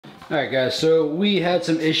Alright guys, so we had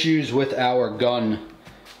some issues with our gun.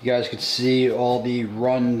 You guys could see all the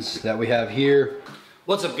runs that we have here.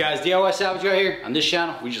 What's up guys, DIY Salvage Guy here. On this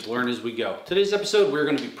channel, we just learn as we go. Today's episode, we're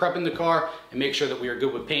going to be prepping the car and make sure that we are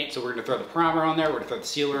good with paint. So we're going to throw the primer on there, we're going to throw the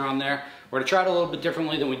sealer on there. We're going to try it a little bit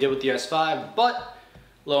differently than we did with the S5, but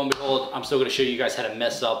lo and behold, I'm still going to show you guys how to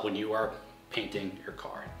mess up when you are painting your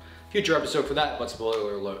car. Future episode for that, but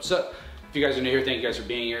spoiler alert. So if you guys are new here, thank you guys for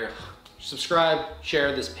being here. Subscribe,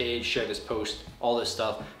 share this page, share this post, all this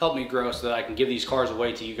stuff. Help me grow so that I can give these cars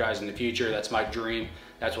away to you guys in the future. That's my dream.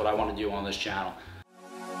 That's what I want to do on this channel.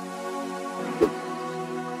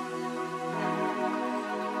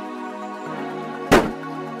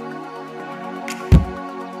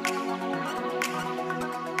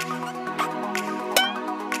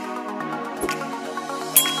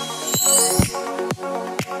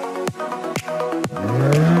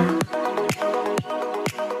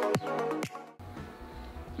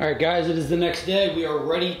 Alright guys, it is the next day. We are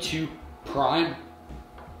ready to prime,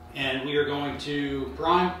 and we are going to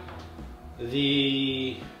prime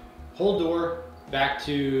the whole door back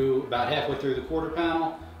to about halfway through the quarter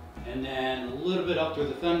panel, and then a little bit up through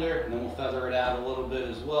the fender, and then we'll feather it out a little bit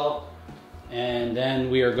as well. And then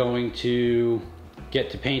we are going to get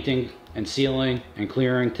to painting and sealing and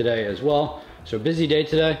clearing today as well. So busy day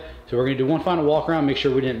today. So we're going to do one final walk around, make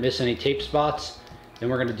sure we didn't miss any tape spots. Then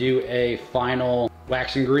we're going to do a final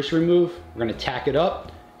wax and grease remove. We're going to tack it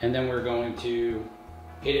up, and then we're going to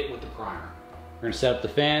hit it with the primer. We're going to set up the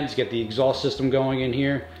fans, get the exhaust system going in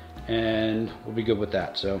here, and we'll be good with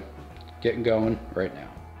that. So getting going right now.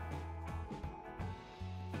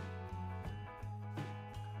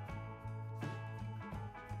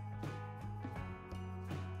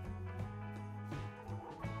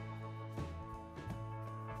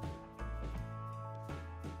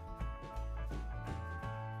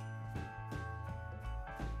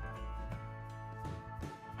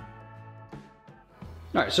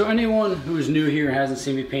 Alright, so anyone who's new here and hasn't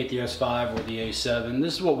seen me paint the S5 or the A7,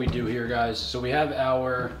 this is what we do here, guys. So we have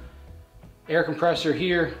our air compressor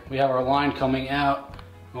here, we have our line coming out.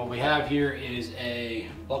 What we have here is a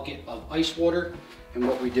bucket of ice water, and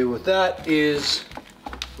what we do with that is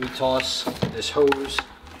we toss this hose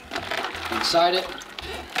inside it.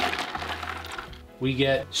 We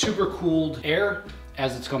get super cooled air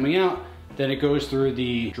as it's coming out, then it goes through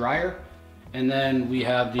the dryer, and then we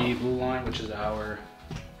have the blue line, which is our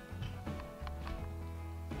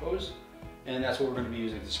hose, and that's what we're going to be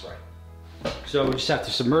using to spray. So we just have to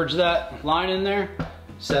submerge that line in there,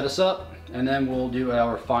 set us up, and then we'll do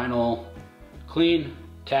our final clean,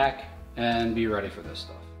 tack, and be ready for this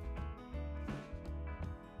stuff.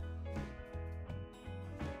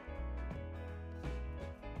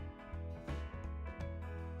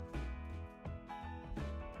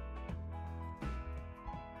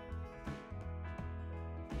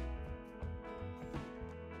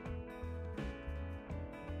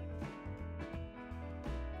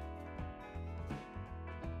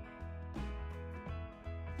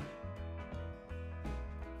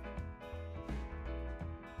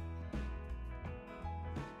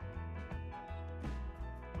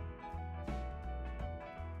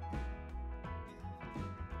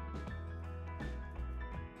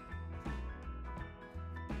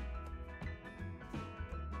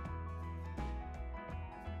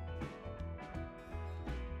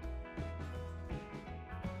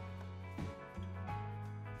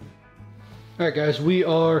 Alright guys, we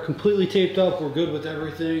are completely taped up. We're good with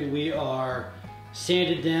everything. We are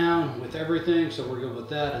sanded down with everything, so we're good with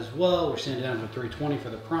that as well. We're sanded down to 320 for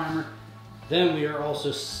the primer. Then we are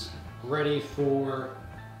also ready for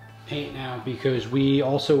paint now, because we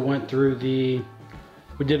also went through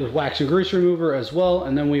we did a wax and grease remover as well,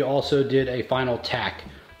 and then we also did a final tack.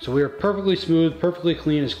 So we are perfectly smooth, perfectly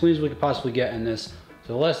clean as we could possibly get in this.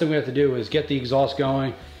 So the last thing we have to do is get the exhaust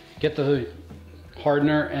going, get the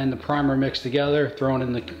hardener and the primer mixed together, throw it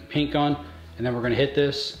in the paint gun, and then we're going to hit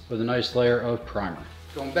this with a nice layer of primer.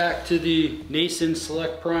 Going back to the Nason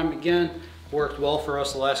Select Prime again, worked well for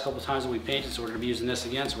us the last couple times that we painted, so we're going to be using this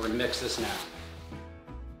again, so we're going to mix this now.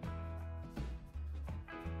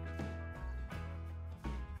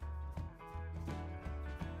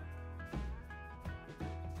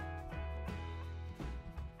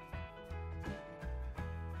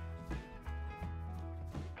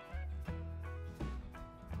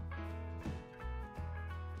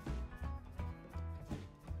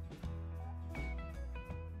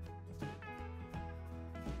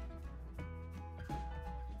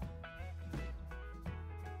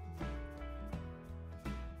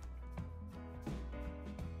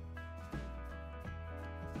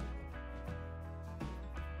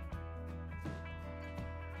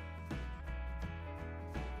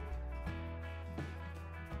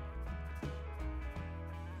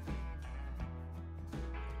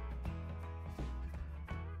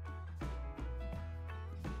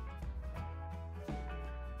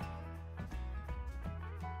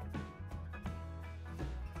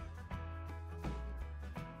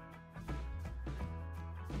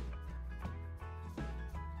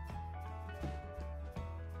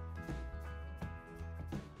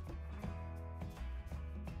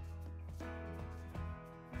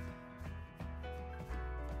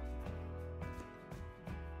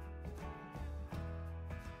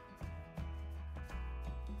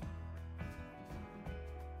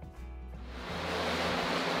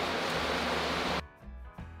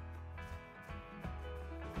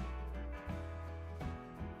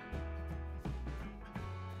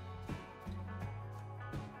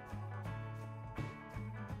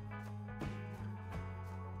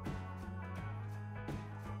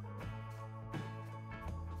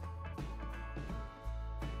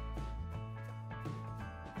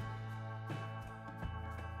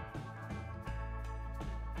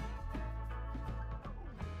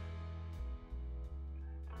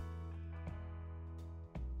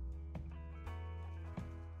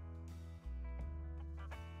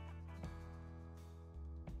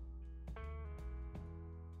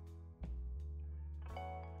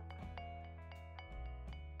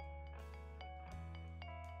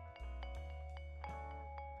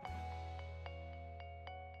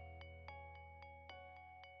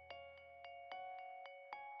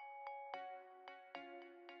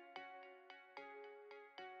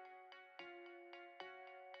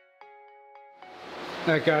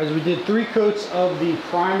 Alright guys, we did 3 coats of the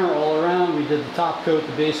primer all around. We did the top coat,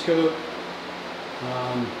 the base coat.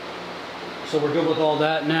 So we're good with all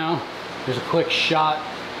that now. Here's a quick shot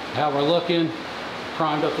of how we're looking.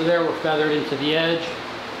 Primed up to there, we're feathered into the edge.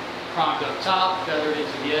 Primed up top, feathered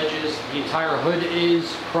into the edges. The entire hood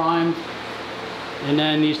is primed. And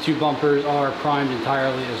then these 2 bumpers are primed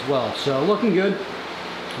entirely as well. So looking good.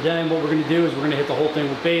 Then what we're going to do is we're going to hit the whole thing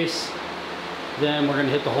with base. Then we're going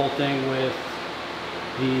to hit the whole thing with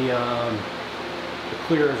the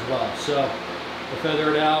clear as well. So we'll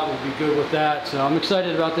feather it out. We'll be good with that. So I'm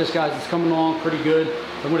excited about this, guys. It's coming along pretty good.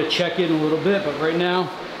 I'm going to check in a little bit, but right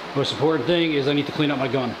now, the most important thing is I need to clean up my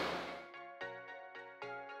gun.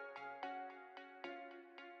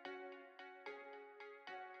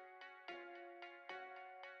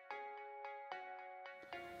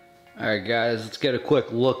 Alright guys, let's get a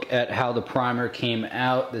quick look at how the primer came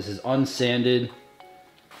out. This is unsanded,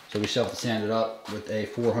 so we still have to sand it up with a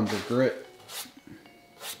 400 grit.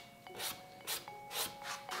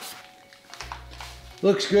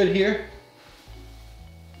 Looks good here.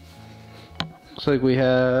 Looks like we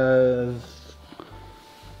have,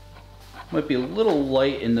 might be a little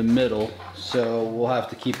light in the middle, so we'll have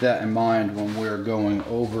to keep that in mind when we're going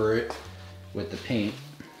over it with the paint.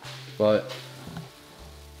 But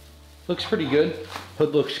looks pretty good.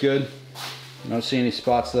 Hood looks good. I don't see any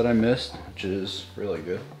spots that I missed, which is really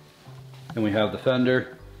good. And we have the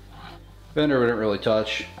fender. Fender we didn't really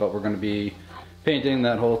touch, but we're going to be painting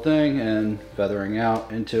that whole thing and feathering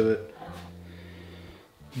out into it.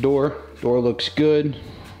 Door looks good.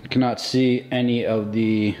 You cannot see any of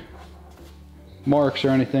the marks or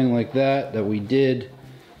anything like that we did,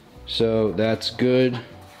 so that's good.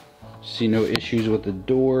 See no issues with the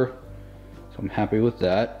door, so I'm happy with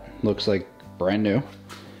that. Looks like brand new.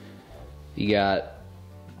 You got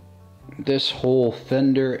this whole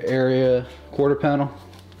fender area, quarter panel,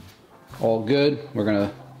 all good. We're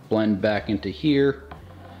gonna blend back into here.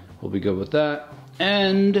 We'll be good with that.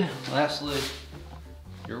 And lastly,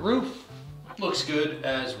 your roof looks good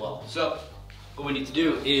as well. So what we need to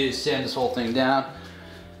do is sand this whole thing down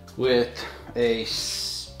with a,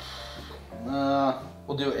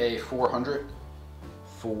 we'll do a 400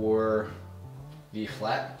 for the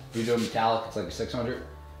flat. If you do a metallic, it's like a 600.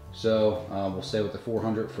 So we'll stay with the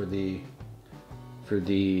 400 for the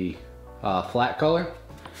flat color.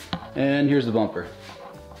 And here's the bumper.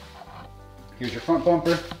 Here's your front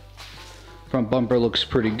bumper. Front bumper looks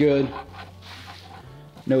pretty good.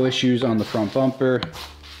 No issues on the front bumper.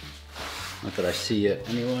 Not that I see it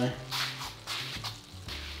anyway.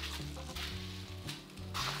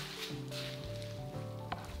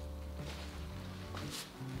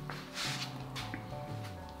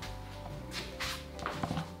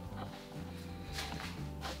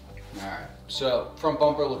 Alright, so front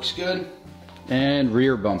bumper looks good. And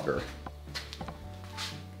rear bumper.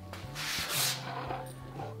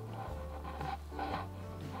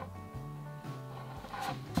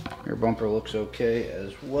 Rear bumper looks okay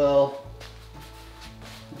as well.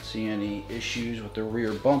 Don't see any issues with the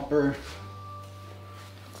rear bumper.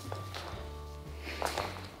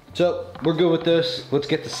 So we're good with this. Let's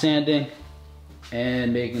get to sanding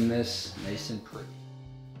and making this nice and pretty.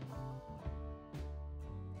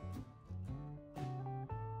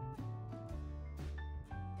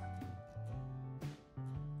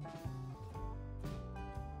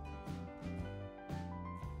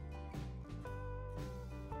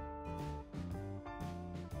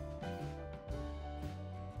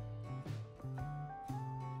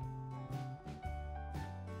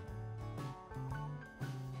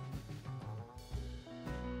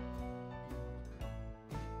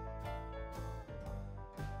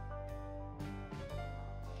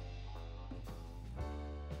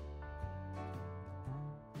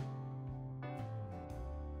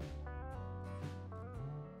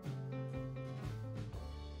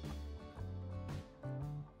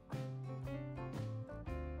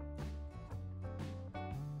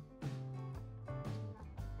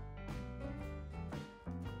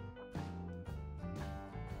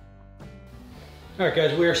 Alright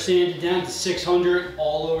guys, we are sanded down to 600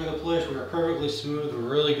 all over the place. We are perfectly smooth. We're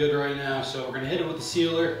really good right now. So we're going to hit it with the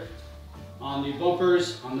sealer on the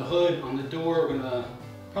bumpers, on the hood, on the door. We're going to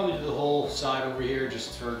probably do the whole side over here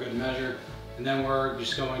just for a good measure. And then we're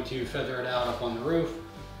just going to feather it out up on the roof.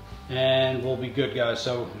 And we'll be good, guys.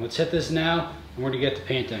 So let's hit this now and we're going to get to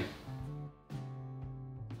painting.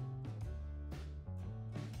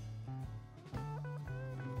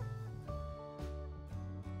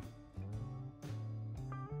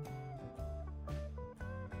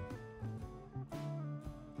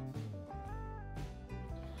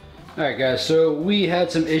 All right, guys, so we had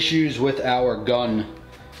some issues with our gun.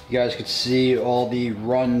 You guys could see all the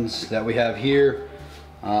runs that we have here.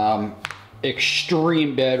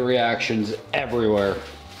 Extreme bad reactions everywhere.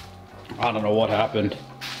 I don't know what happened,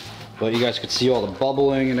 but you guys could see all the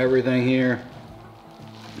bubbling and everything here.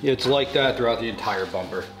 It's like that throughout the entire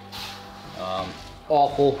bumper.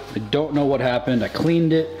 Awful. I don't know what happened. I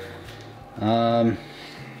cleaned it.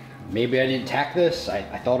 Maybe I didn't tack this.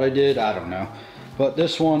 I thought I did. I don't know. But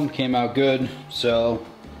this one came out good, so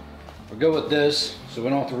we're good with this. So we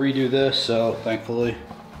don't have to redo this, so thankfully.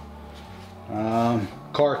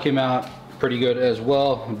 Car came out pretty good as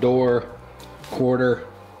well. Door, quarter.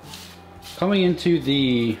 Coming into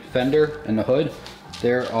the fender and the hood,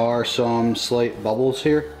 there are some slight bubbles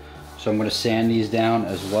here. So I'm gonna sand these down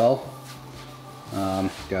as well.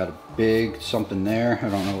 Got a big something there. I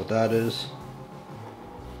don't know what that is.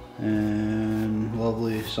 And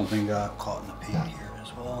lovely, something got caught in the paint here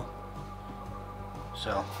as well.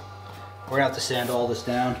 So we're gonna have to sand all this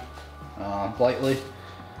down lightly,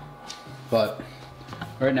 but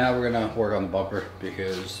right now we're gonna work on the bumper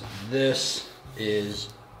because this is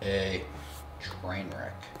a train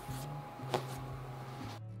wreck.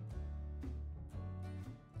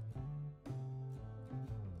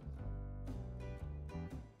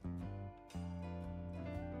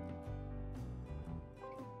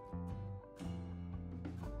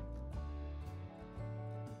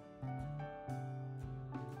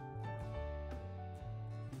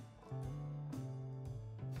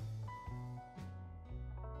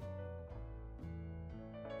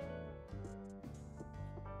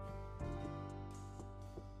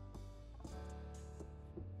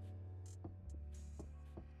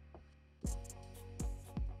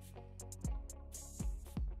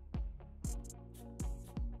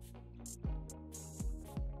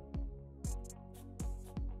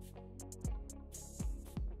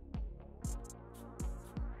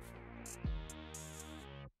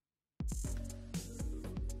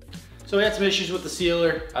 So we had some issues with the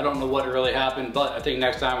sealer. I don't know what really happened, but I think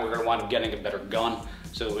next time we're gonna wind up getting a better gun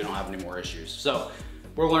so that we don't have any more issues. So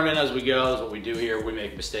we're learning as we go. That's what we do here. We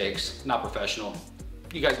make mistakes, not professional.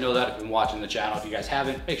 You guys know that if you've been watching the channel. If you guys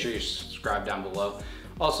haven't, make sure you subscribe down below.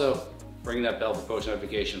 Also, ring that bell for post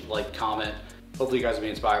notifications, like, comment. Hopefully you guys will be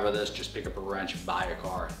inspired by this. Just pick up a wrench, buy a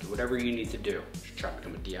car, do whatever you need to do. Just try to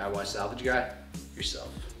become a DIY salvage guy yourself.